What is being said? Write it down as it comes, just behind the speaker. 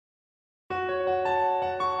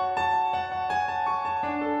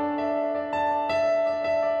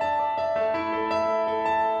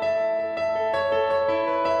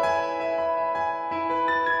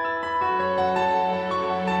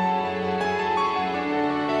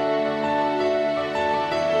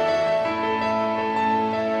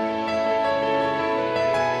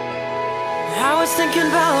was thinking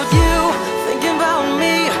about you, thinking about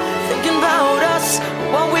me, thinking about us,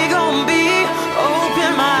 what we gon' be.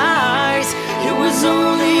 Open my eyes, it was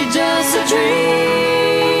only just a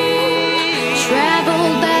dream.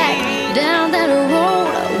 Travel back down that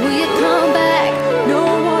road, will you come back? No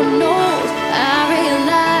one knows. I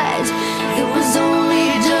realize it was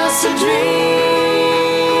only just a dream.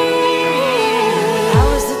 I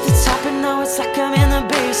was at the top and now it's like I'm in the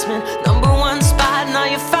basement. #1 spot, now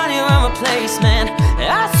you found your own replacement.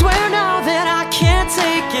 I swear now that I can't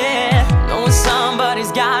take it, knowing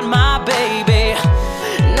somebody's got my baby.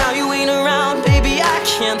 Now you ain't around, baby, I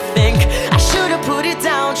can't think. I should've put it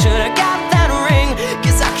down, should've got that ring,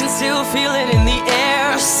 'cause I can still feel it in the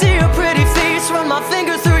air. See your pretty face, run my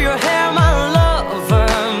fingers through your hair. My lover,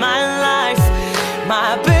 my life, my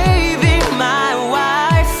baby, my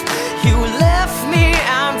wife. You left me,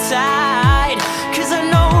 I'm tied, 'cause I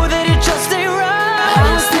know that it just ain't right. I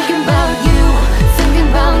was thinking about you, thinking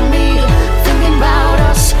about me, thinking about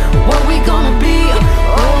us, what we gonna be.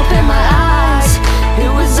 Open my eyes,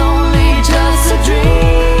 it was only just a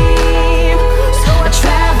dream. So I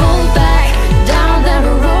traveled back down that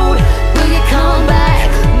road, will you come back?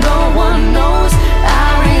 No one knows. I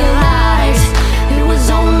realized it was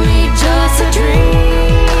only just a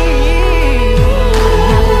dream.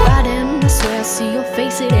 Now we're riding, I swear I see your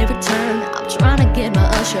face at every turn. I'm trying to get my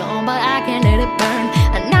usher on, but I can't let it burn.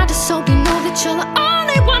 And I just hope you know that you're the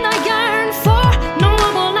only one I yearn for. No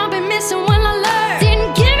one will I be missing when I learn.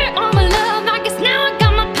 Didn't give it all my love, I guess now I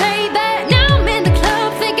got my payback. Now I'm in the club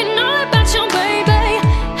thinking all about your baby.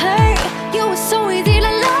 Hey, you were so easy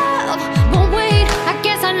to love, but wait, I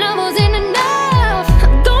guess our love wasn't enough.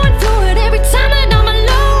 I'm going through it every time that I'm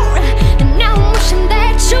alone, and now I'm wishing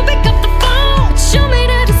that you pick up the phone. But you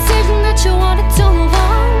made a decision that you wanted to move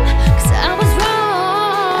on, 'cause I was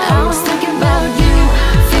wrong. I was thinking about you,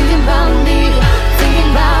 thinking about me, thinking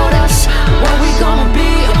about us, what we gonna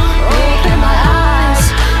be. Open my eyes,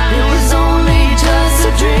 it was only just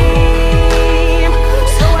a dream.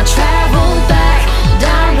 So I traveled back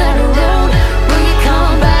down that road, will you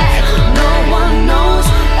come back? No one knows.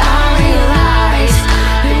 I realized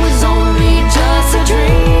it was only just a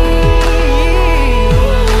dream.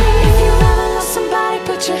 If you ever lost somebody,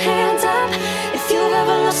 put your hands up. If you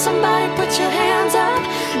ever lost somebody, put your hands up.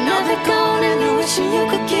 Now they're gone and you're wishing you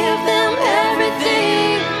could give them